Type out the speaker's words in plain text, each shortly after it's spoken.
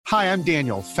Hi, I'm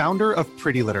Daniel, founder of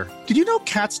Pretty Litter. Did you know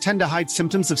cats tend to hide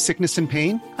symptoms of sickness and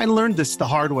pain? I learned this the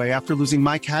hard way after losing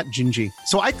my cat, Gingy.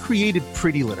 So I created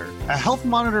Pretty Litter, a health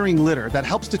monitoring litter that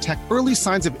helps detect early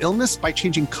signs of illness by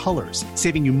changing colors,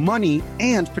 saving you money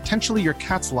and potentially your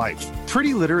cat's life.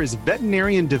 Pretty Litter is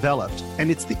veterinarian developed, and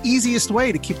it's the easiest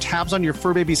way to keep tabs on your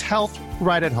fur baby's health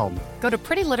right at home. Go to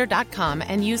prettylitter.com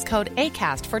and use code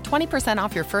ACAST for 20%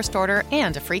 off your first order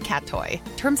and a free cat toy.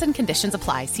 Terms and conditions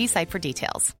apply. See site for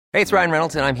details. Hey, it's Ryan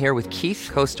Reynolds, and I'm here with Keith,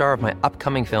 co-star of my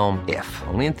upcoming film, If,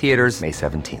 only in theaters May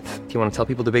 17th. Do you want to tell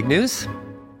people the big news?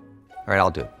 All right,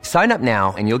 I'll do it. Sign up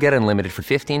now and you'll get unlimited for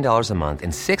 $15 a month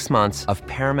and 6 months of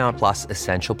Paramount Plus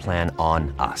Essential Plan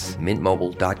on us.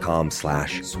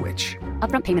 MintMobile.com/switch.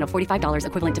 Upfront payment of $45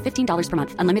 equivalent to $15 per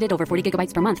month. Unlimited over 40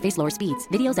 gigabytes per month. Face lower speeds.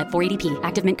 Videos at 480p.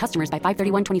 Active Mint customers by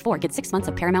 531.24 get 6 months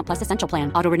of Paramount Plus Essential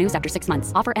Plan. Auto renews after 6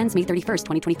 months. Offer ends May 31st,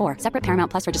 2024. Separate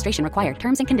Paramount Plus registration required.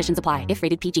 Terms and conditions apply if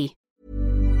rated PG.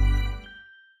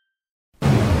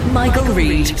 Michael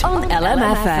Reid on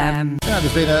LMFM. Yeah,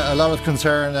 there's been a lot of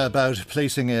concern about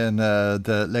policing in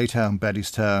the Laytown,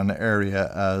 Bettystown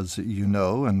area, as you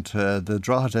know, and the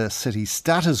Drogheda City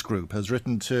Status Group has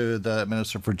written to the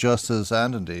Minister for Justice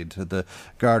and indeed to the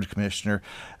Guard Commissioner,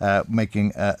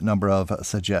 making a number of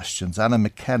suggestions. Anna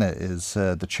McKenna is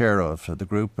the chair of the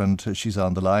group, and she's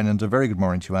on the line. And a very good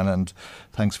morning to you, Anna, and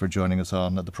thanks for joining us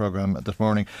on the programme this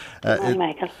morning. Hi,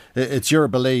 Michael. It's your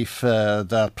belief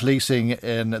that policing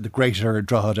in the greater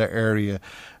Drogheda area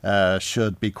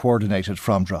should be coordinated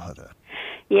from Drogheda?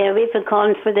 Yeah, we've been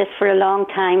calling for this for a long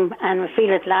time, and we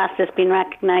feel at last it's been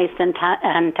recognised and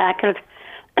tackled.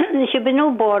 There should be no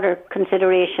border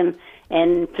consideration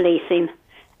in policing.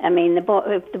 I mean, the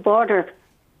border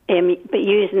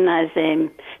using as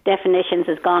definitions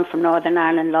has gone from Northern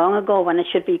Ireland long ago, when it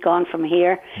should be gone from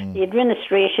here. The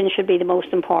administration should be the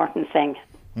most important thing.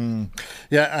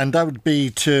 Yeah, and that would be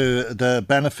to the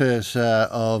benefit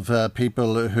of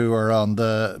people who are on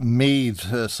the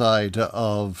Meath side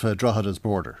of Drogheda's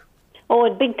border. Oh,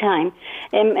 big time.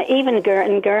 Even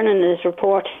Gernon in his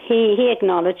report, he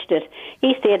acknowledged it.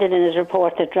 He stated in his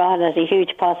report that Drogheda has a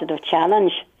huge positive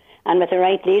challenge, and with the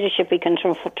right leadership we can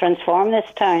transform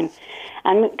this town.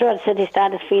 And Drogheda City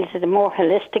Status feels that a more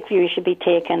holistic view should be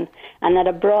taken, and that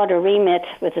a broader remit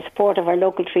with the support of our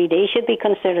local 3D should be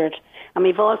considered. And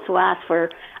we've also asked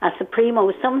for a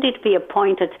Supremo, somebody to be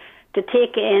appointed to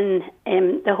take in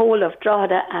the whole of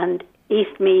Drogheda and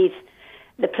East Meath,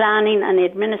 the planning and the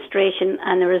administration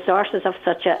and the resources of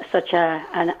such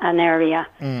an area,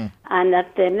 and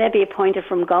that they be appointed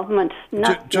from government,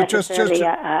 not necessarily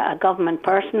a government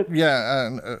person. Yeah,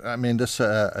 I mean, this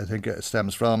I think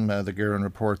stems from the Gearan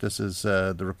report. This is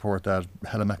the report that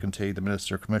Helen McEntee, the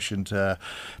Minister, commissioned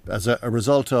as a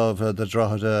result of the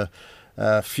Drogheda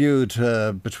feud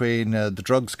between the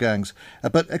drugs gangs.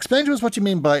 But explain to us what you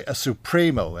mean by a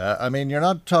Supremo. I mean, you're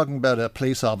not talking about a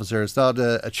police officer. It's not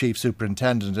a chief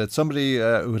superintendent. It's somebody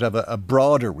who would have a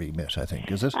broader remit, I think,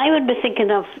 is it? I would be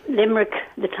thinking of Limerick,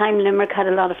 the time Limerick had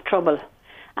a lot of trouble.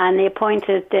 And they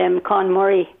appointed Con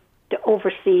Murray to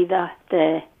oversee the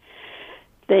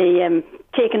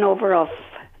taking over of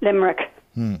Limerick.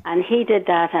 And he did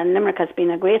that, and Limerick has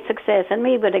been a great success. And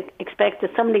we would expect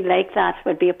that somebody like that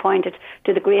would be appointed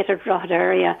to the greater Drogheda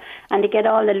area, and to get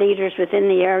all the leaders within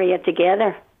the area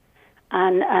together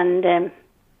and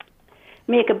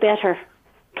make a better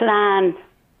plan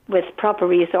with proper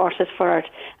resources for it.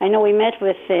 I know we met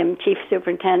with Chief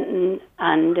Superintendent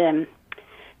and the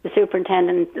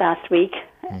Superintendent last week.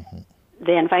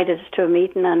 They invited us to a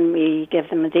meeting, and we gave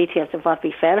them the details of what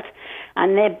we felt,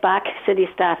 and they back City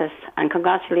Status and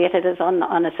congratulated us on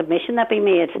a submission that we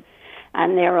made,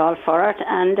 and they're all for it,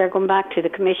 and they're going back to the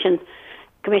Commission,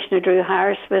 Commissioner Drew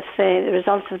Harris, with the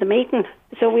results of the meeting.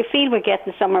 So we feel we're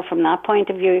getting somewhere from that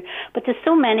point of view, but there's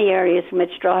so many areas in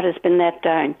which Drogheda has been let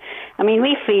down. I mean,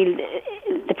 we feel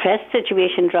the present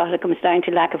situation in Drogheda comes down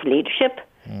to lack of leadership,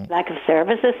 lack of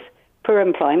services, poor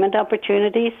employment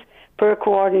opportunities, poor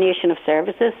coordination of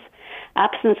services,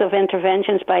 absence of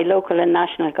interventions by local and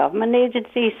national government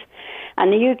agencies.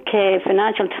 And the UK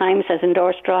Financial Times has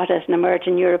endorsed Drogheda as an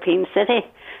emerging European city.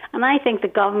 And I think the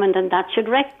government and that should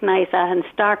recognise that and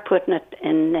start putting it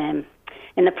in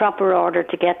the proper order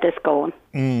to get this going.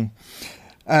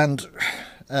 And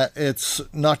it's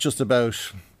not just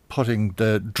about putting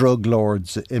the drug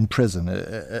lords in prison.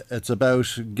 It's about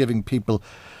giving people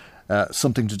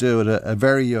something to do at a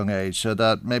very young age, so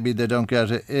that maybe they don't get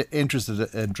interested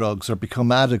in drugs or become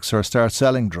addicts or start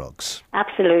selling drugs.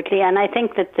 Absolutely, and I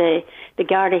think that the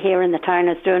Garda here in the town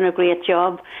is doing a great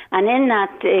job. And in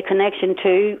that connection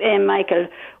too, Michael,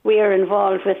 we are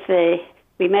involved with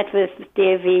we met with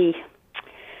Davy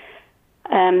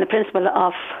the principal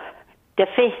of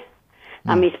Diffie,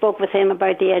 and we spoke with him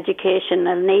about the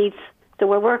educational needs. So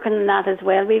we're working on that as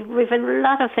well. We've a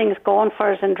lot of things going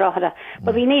for us in Drogheda,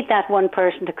 but we need that one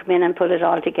person to come in and put it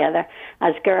all together,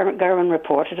 as Gerwin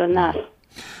reported on that.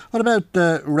 What about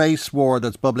the race war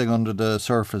that's bubbling under the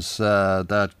surface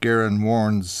that Geraint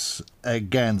warns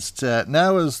against?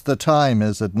 Now is the time,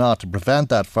 is it not, to prevent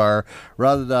that fire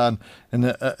rather than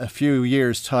in a few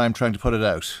years' time trying to put it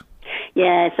out?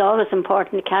 Yeah, it's always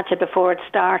important to catch it before it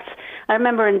starts. I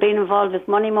remember in being involved with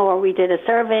Moneymore, we did a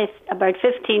survey about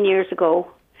 15 years ago,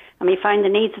 and we found the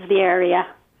needs of the area.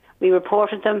 We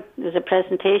reported them. There was a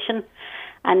presentation.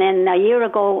 And then a year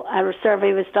ago, a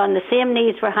survey was done. The same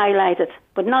needs were highlighted,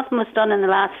 but nothing was done in the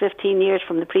last 15 years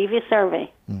from the previous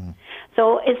survey.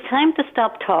 So it's time to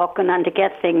stop talking and to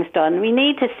get things done. We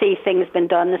need to see things being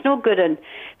done. There's no good in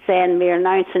saying we're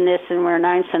announcing this and we're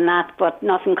announcing that, but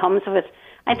nothing comes of it.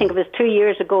 I think it was 2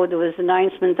 years ago there was an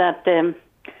announcement that there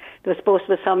was supposed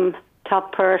to be some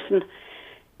top person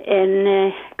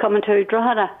in coming to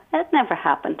Drogheda. That never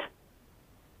happened.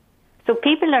 So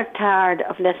people are tired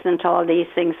of listening to all these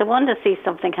things. They want to see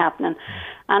something happening.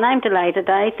 And I'm delighted.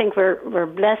 I think we're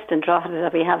blessed in Drogheda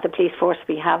that we have the police force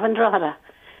we have in Drogheda.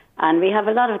 And we have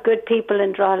a lot of good people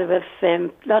in Drogheda. With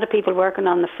a lot of people working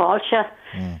on the Fáilte,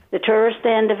 the tourist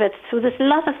end of it. So there's a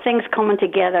lot of things coming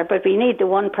together, but we need the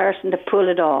one person to pull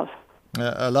it all.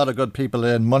 A lot of good people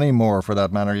in Moneymore, for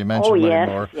that matter. You mentioned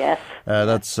Moneymore. Yes.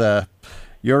 That's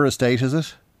your estate, is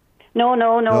it? No,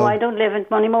 I don't live in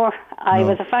Moneymore. I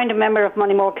was a founding member of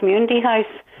Moneymore Community House,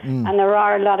 and there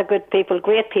are a lot of good people,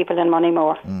 great people in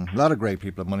Moneymore. A lot of great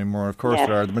people in Moneymore, of course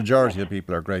there are. The majority of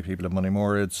people are great people in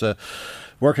Moneymore. It's a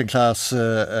working class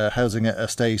housing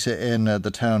estate in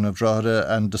the town of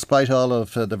Drogheda, and despite all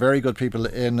of the very good people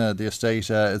in the estate,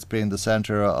 it's been the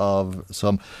centre of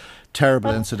some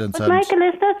terrible incidents. But Michael,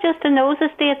 it's not just in those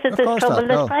estates that there's trouble.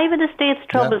 There's private estates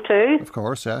trouble too. Of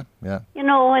course, yeah. You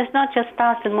know, it's not just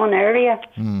passed in one area.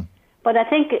 But I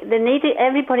think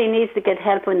everybody needs to get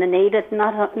help when they need it,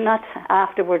 not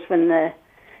afterwards when the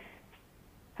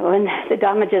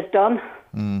damage is done.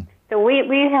 So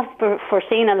we have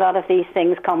foreseen a lot of these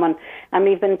things coming, and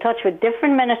we've been in touch with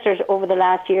different ministers over the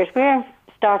last years. We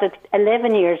started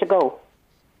 11 years ago.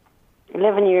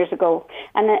 11 years ago.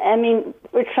 And I mean,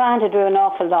 we're trying to do an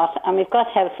awful lot, and we've got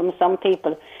help from some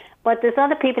people. But there's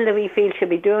other people that we feel should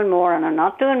be doing more and are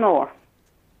not doing more.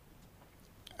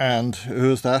 And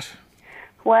who's that?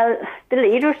 Well, the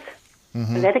leaders,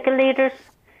 political leaders.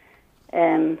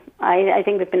 I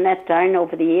think we've been let down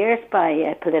over the years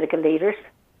by political leaders.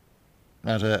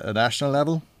 At a national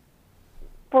level?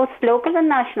 Both local and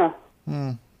national.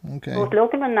 Okay. Both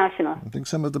local and national. I think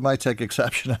some of them might take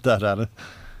exception at that, Anna.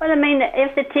 Well, I mean,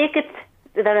 if they take it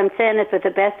that I'm saying it with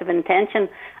the best of intention,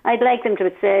 I'd like them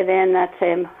to say then that,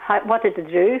 what did they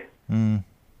do?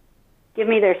 Give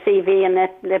me their CV and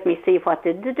let me see what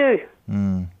did they do.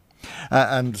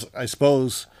 And I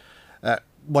suppose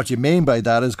what you mean by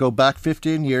that is go back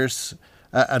 15 years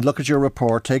and look at your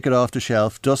report, take it off the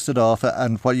shelf, dust it off,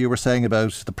 and what you were saying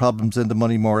about the problems in the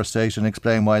Moneymore estate, and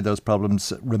explain why those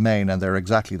problems remain, and they're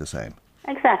exactly the same.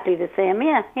 Exactly the same,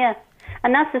 yeah.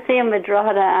 And that's the same with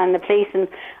Drogheda and the policing.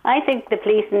 I think the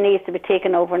policing needs to be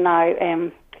taken over now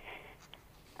and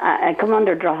come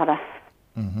under Drogheda.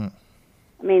 I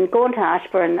mean, going to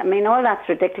Ashbourne, I mean, all that's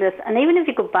ridiculous. And even if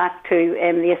you go back to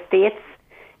the estates,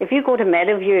 if you go to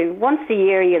Meadowview, once a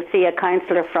year you'll see a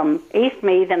councillor from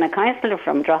Eastmeath and a councillor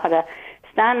from Drogheda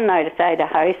standing outside a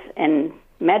house in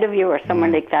Meadowview or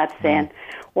somewhere like that saying,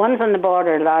 one's on the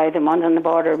border of Louth and one's on the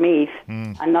border of Meath,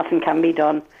 and nothing can be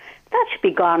done. That should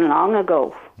be gone long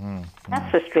ago.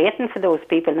 That's frustrating for those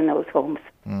people in those homes.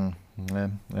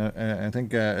 I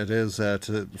think it is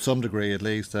to some degree at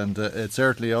least, and it's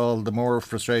certainly all the more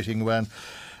frustrating when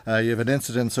you have an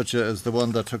incident such as the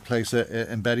one that took place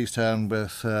in Bettystown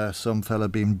with some fella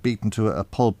being beaten to a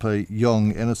pulp, a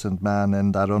young innocent man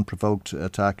in that unprovoked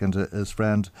attack, and his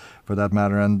friend for that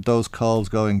matter, and those calls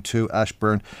going to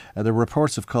Ashbourne. There were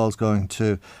reports of calls going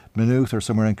to Maynooth or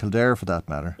somewhere in Kildare for that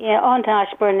matter. Yeah, on to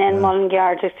Ashbourne and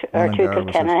Mullingar or to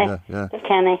Kilkenny.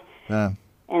 Kilkenny. Yeah.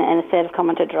 And instead of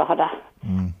coming to Drogheda.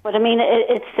 But I mean,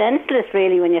 it's senseless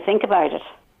really when you think about it.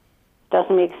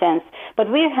 Doesn't make sense. But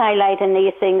we're highlighting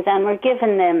these things and we're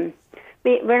giving them,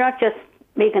 we're not just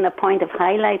making a point of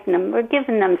highlighting them, we're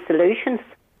giving them solutions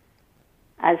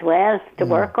as well to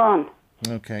work on.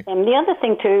 Okay. And the other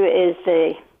thing too is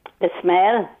the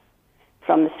smell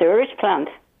from the sewerage plant.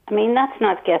 I mean, that's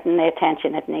not getting the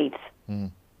attention it needs.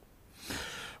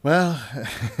 Well,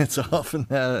 it's often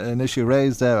an issue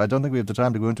raised. I don't think we have the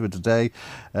time to go into it today,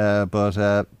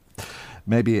 but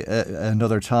maybe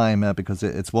another time because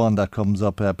it's one that comes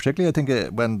up, particularly I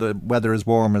think when the weather is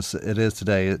warm as it is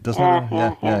today, doesn't it?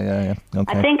 Yeah.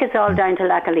 Okay. I think it's all down to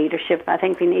lack of leadership. I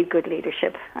think we need good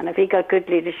leadership, and if we got good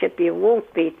leadership, you won't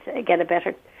get a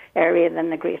better area than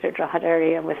the Greater Drogheda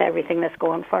area with everything that's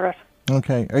going for it.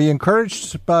 Okay. Are you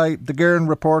encouraged by the Guerin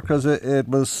report, because it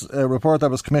was a report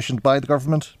that was commissioned by the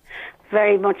government?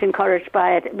 Very much encouraged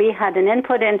by it. We had an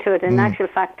input into it. In actual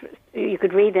fact, you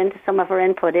could read into some of our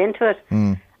input into it.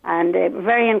 And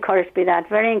very encouraged by that.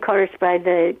 Very encouraged by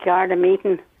the Garda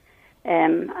meeting.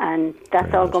 And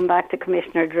that's all gone back to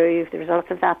Commissioner Drew, the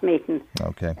results of that meeting.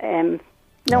 Okay.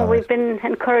 We've been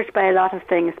encouraged by a lot of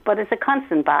things, but it's a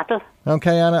constant battle.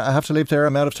 Okay, Anna, I have to leave there.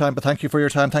 I'm out of time, but thank you for your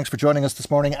time. Thanks for joining us this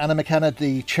morning. Anna McKenna,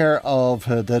 the chair of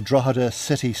the Drogheda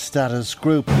City Status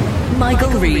Group.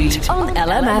 Michael Reid on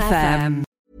LMFM.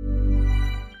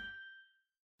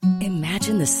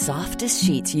 Imagine the softest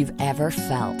sheets you've ever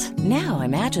felt. Now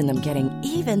imagine them getting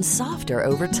even softer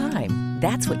over time.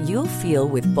 That's what you'll feel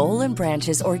with Boll &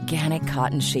 Branch's organic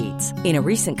cotton sheets. In a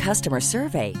recent customer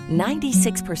survey,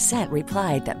 96%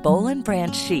 replied that Boll &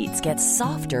 Branch sheets get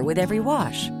softer with every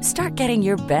wash. Start getting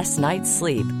your best night's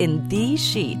sleep in these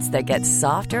sheets that get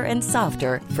softer and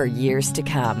softer for years to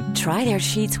come. Try their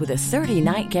sheets with a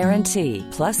 30-night guarantee.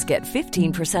 Plus, get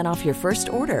 15% off your first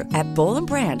order at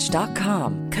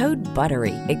bollandbranch.com. Code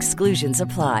BUTTERY. Exclusions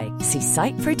apply. See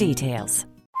site for details.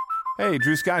 Hey,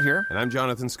 Drew Scott here, and I'm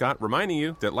Jonathan Scott, reminding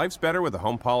you that life's better with a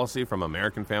home policy from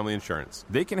American Family Insurance.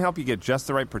 They can help you get just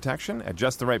the right protection at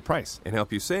just the right price and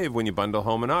help you save when you bundle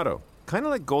home and auto. Kind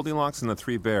of like Goldilocks and the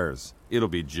Three Bears. It'll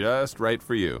be just right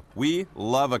for you. We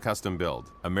love a custom build.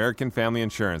 American Family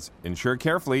Insurance. Insure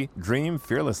carefully, dream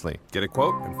fearlessly. Get a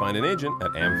quote and find an agent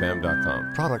at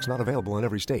amfam.com. Products not available in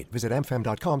every state. Visit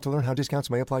amfam.com to learn how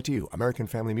discounts may apply to you. American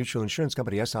Family Mutual Insurance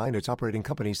Company SI and its operating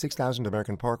company, 6000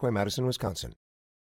 American Parkway, Madison, Wisconsin.